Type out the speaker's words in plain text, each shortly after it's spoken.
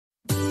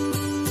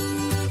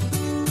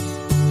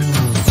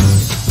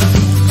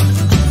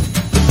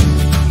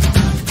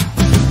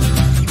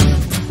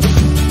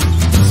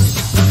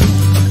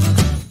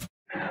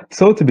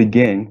So to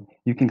begin,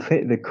 you can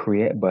click the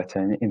Create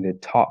button in the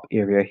top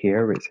area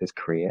here where it says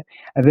Create,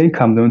 and then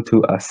come down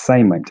to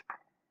Assignment.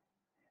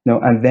 Now,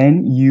 and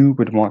then you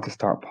would want to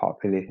start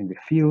populating the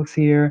fields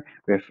here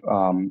with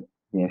the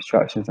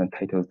instructions and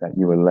titles that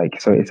you would like.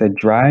 So it's a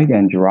drag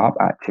and drop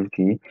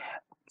activity,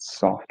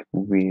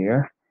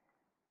 software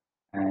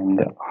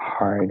and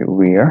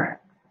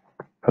hardware,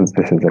 because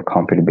this is a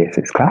computer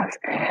basics class.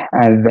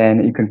 And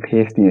then you can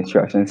paste the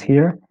instructions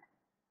here.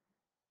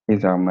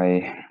 These are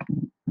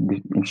the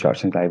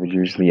instructions I would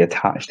usually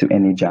attach to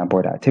any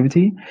Jamboard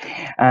activity.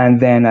 And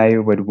then I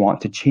would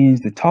want to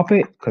change the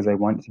topic because I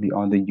want it to be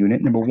on the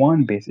unit number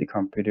 1, basic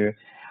computer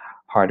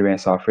hardware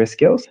and software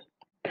skills.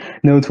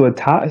 Now to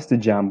attach the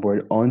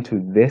Jamboard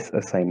onto this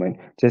assignment,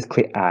 just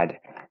click add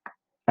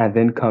and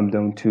then come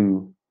down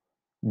to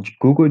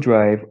Google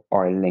Drive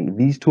or link.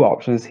 These two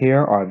options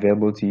here are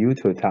available to you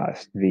to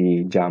attach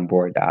the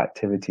Jamboard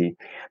activity.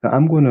 Now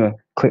I'm going to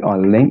click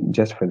on link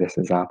just for this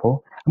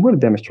example. I'm going to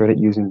demonstrate it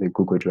using the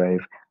Google Drive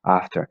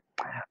after,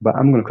 but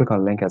I'm going to click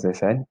on link as I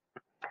said,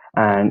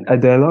 and a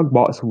dialog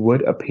box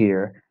would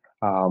appear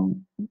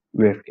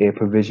with a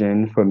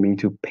provision for me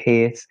to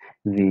paste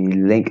the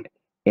link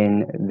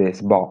in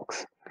this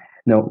box.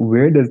 Now,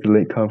 where does the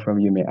link come from,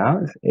 you may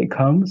ask? It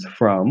comes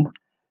from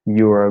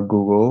your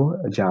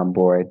Google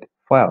Jamboard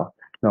file.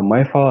 Now,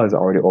 my file is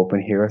already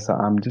open here, so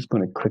I'm just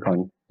going to click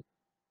on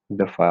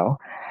the file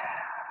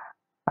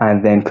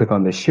and then click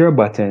on the share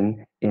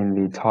button in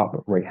the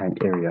top right hand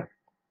area.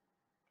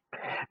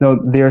 Now,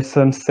 there are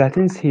some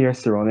settings here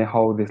surrounding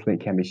how this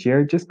link can be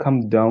shared. Just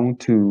come down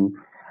to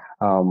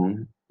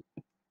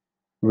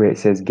where it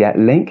says get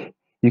link.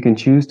 You can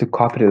choose to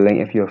copy the link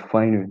if you're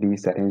fine with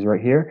these settings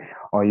right here,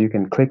 or you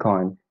can click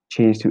on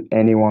change to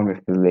anyone with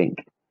the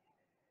link.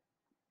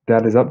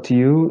 That is up to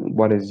you.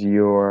 What is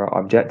your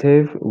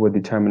objective will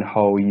determine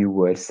how you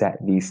would set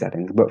these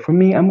settings. But for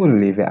me, I'm going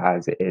to leave it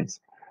as it is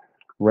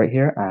right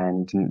here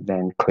and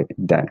then click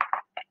done.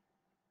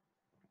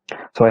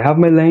 So I have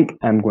my link.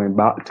 I'm going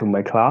back to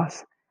my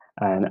class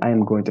and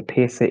I'm going to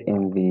paste it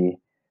in the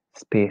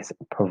space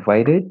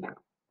provided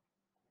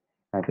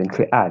and then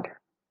click add.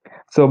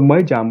 So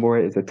my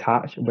Jamboard is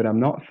attached, but I'm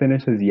not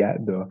finished as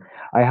yet though.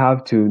 I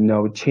have to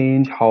now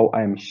change how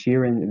I'm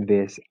sharing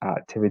this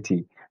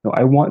activity. Now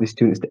I want the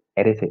students to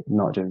edit it,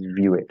 not just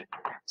view it.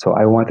 So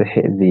I want to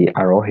hit the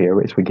arrow here,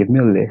 which will give me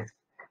a list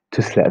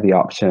to select the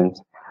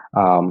options.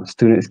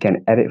 Students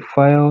can edit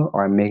file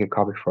or make a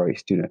copy for a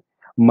student.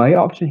 My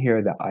option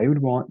here that I would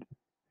want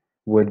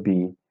would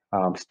be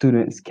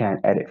students can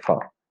edit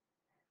file,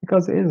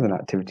 because it is an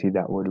activity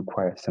that would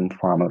require some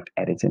form of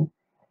editing.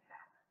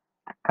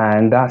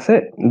 And that's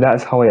it.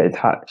 That's how I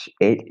attach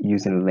it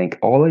using a link.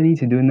 All I need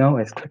to do now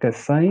is click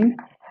assign,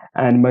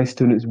 and my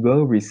students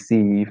will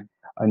receive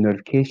a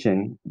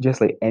notification just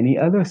like any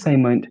other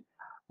assignment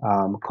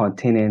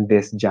containing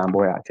this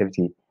Jamboard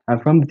activity.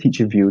 And from the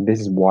teacher view, this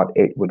is what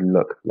it would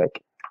look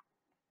like.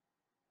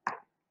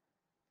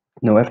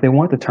 Now, if they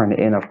want to turn it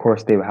in, of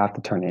course, they would have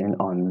to turn it in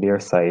on their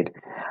side.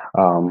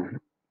 And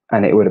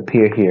it would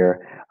appear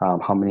here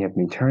how many have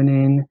been turned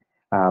in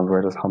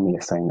versus how many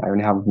assigned. I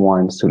only have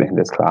one student in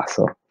this class,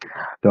 so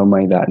don't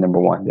mind that number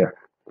 1 there.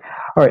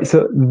 All right,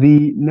 so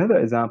the next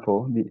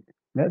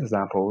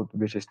example,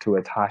 which is to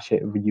attach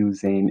it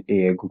using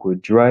a Google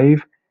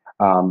Drive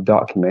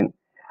document.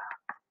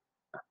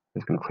 I'm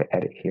just going to click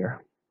edit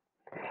here.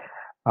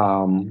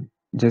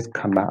 Just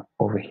come back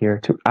over here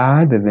to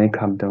add and then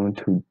come down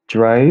to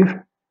Drive,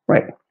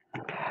 right?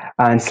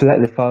 And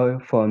select the file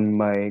from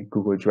my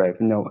Google Drive.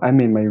 Now I'm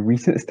in my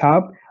Recents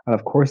tab, and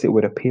of course it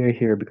would appear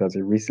here because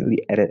I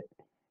recently edited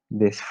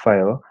this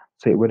file,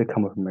 so it would have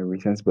come up in my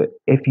Recents. But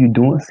if you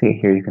don't see it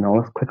here, you can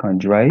always click on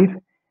Drive,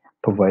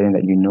 providing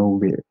that you know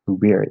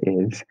where it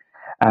is,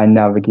 and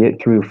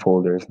navigate through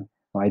folders.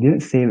 Now, I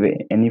didn't save it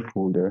in any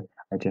folder.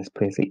 I just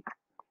place it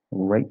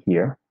right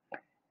here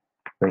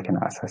where I can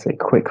access it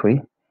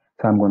quickly.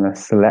 So I'm going to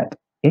select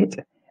it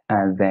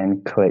and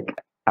then click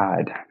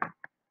add.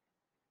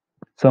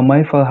 So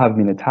my file have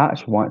been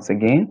attached once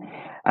again,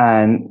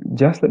 and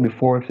just like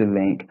before with the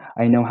link,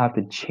 I now have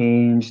to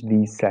change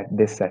this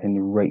setting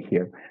right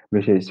here,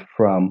 which is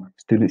from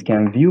students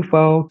can view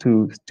file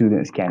to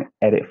students can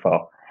edit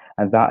file,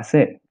 and that's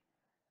it.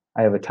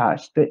 I have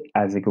attached it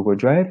as a Google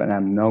Drive, and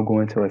I'm now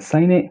going to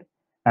assign it,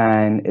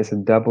 and it's a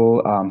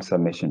double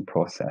submission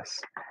process,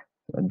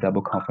 a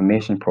double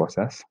confirmation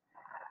process,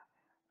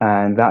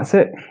 and that's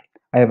it.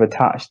 I have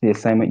attached the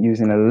assignment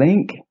using a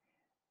link,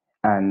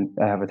 and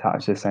I have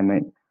attached the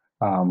assignment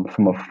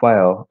from a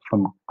file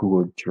from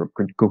Google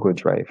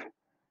Drive.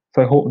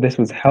 So I hope this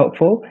was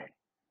helpful.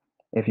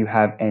 If you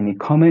have any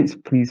comments,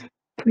 please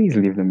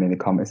leave them in the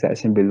comment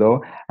section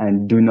below,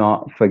 and do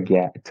not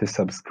forget to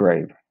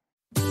subscribe.